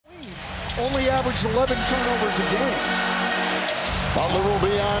only averaged 11 turnovers a game. Butler will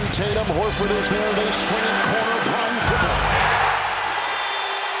be on Tatum. Horford is there. They swing it corner. Brown triple.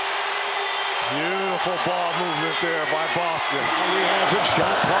 Beautiful ball movement there by Boston. He has it.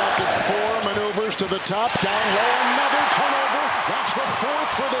 Shot clock at 4. Maneuvers to the top. Down low. Another turnover. That's the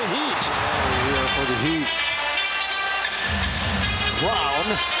 4th for the Heat. Here for the Heat. Brown.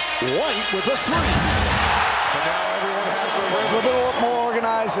 White with a 3. And now everyone has We're a little more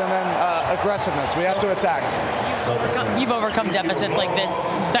organized, and then aggressiveness. We have to attack. You've overcome deficits like this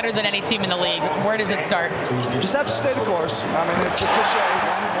better than any team in the league. Where does it start? Just have to stay the course. I mean, it's a cliche,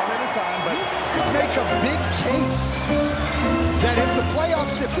 one at a time, but Make a big case that if the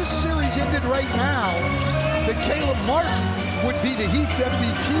playoffs, if this series ended right now, that Caleb Martin would be the Heat's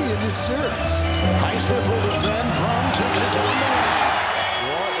MVP in this series. Highsmith will defend. Brown takes it down the lane.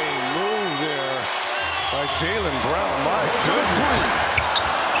 What a move there by Jaylen Brown. My goodness.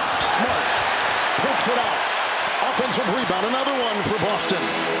 Smart pokes it out. Offensive rebound. Another one for Boston.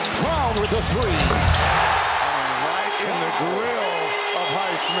 Brown with a 3. Right in the grill of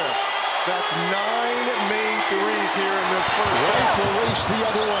Highsmith. That's 9 made threes here in this first half. Right race the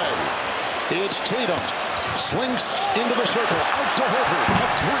other way. It's Tatum. Slinks into the circle. Out to Horford. A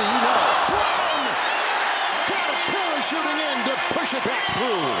 3. No. Brown got a parachuting in to push it back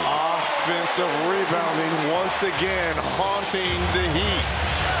through. Offensive rebounding once again haunting the Heat.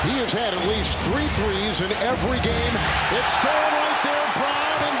 He has had at least 3 threes in every game. It's still right there.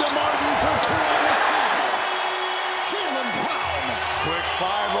 Brown into Martin for 2 on the steal. Jaylen Brown. Quick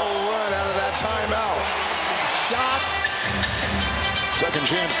 5-0 run out of that timeout. Shots. Second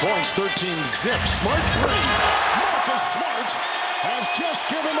chance points. 13 zip. Smart 3. Marcus Smart has just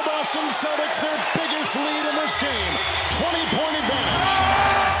given the Boston Celtics their biggest lead in this game. 20-point advantage.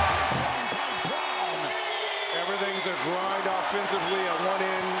 Everything's a grind offensively at one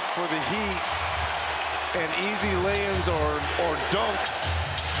end for the Heat, and easy lay-ins or dunks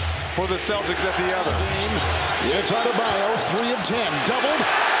for the Celtics at the other. It's Adebayo, 3 of 10, doubled.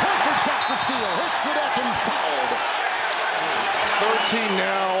 Horford's got the steal, hits the deck and fouled. 13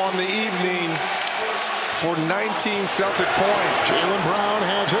 now on the evening for 19 Celtic points. Jaylen Brown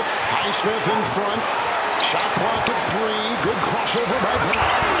has it. Highsmith in front. Shot clock at 3. Good crossover by Brown.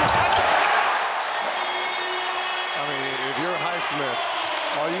 I mean, if you're Highsmith,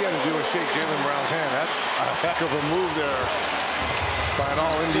 all you got to do is shake Jaylen Brown's hand. That's a heck of a move there by an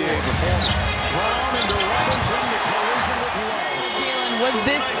All-NBA performer. Brown into Robinson, the collision with Lowe. Jaylen, was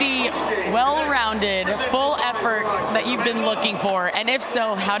this the well-rounded, full effort that you've been looking for? And if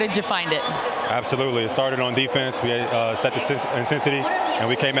so, how did you find it? Absolutely. It started on defense. We set the intensity, and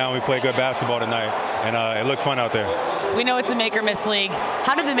we came out and we played good basketball tonight. And it looked fun out there. We know it's a make-or-miss league.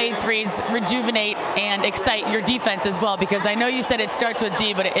 How did the made threes rejuvenate and excite your defense as well? Because I know you said it starts with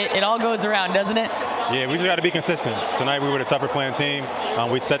D, but it all goes around, doesn't it? Yeah, we just got to be consistent. Tonight we were the tougher playing team.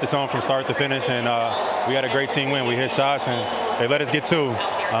 We set the tone from start to finish, and we had a great team win. We hit shots, and they let us get 2.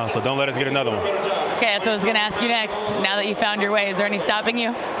 So don't let us get another one. Okay, that's what I was going to ask you next. Now that you found your way, is there any stopping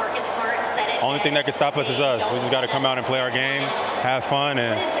you? Only thing that can stop us is us. We just got to come out and play our game, have fun,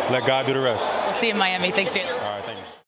 and let God do the rest. We'll see you in Miami. Thanks, Jaylen.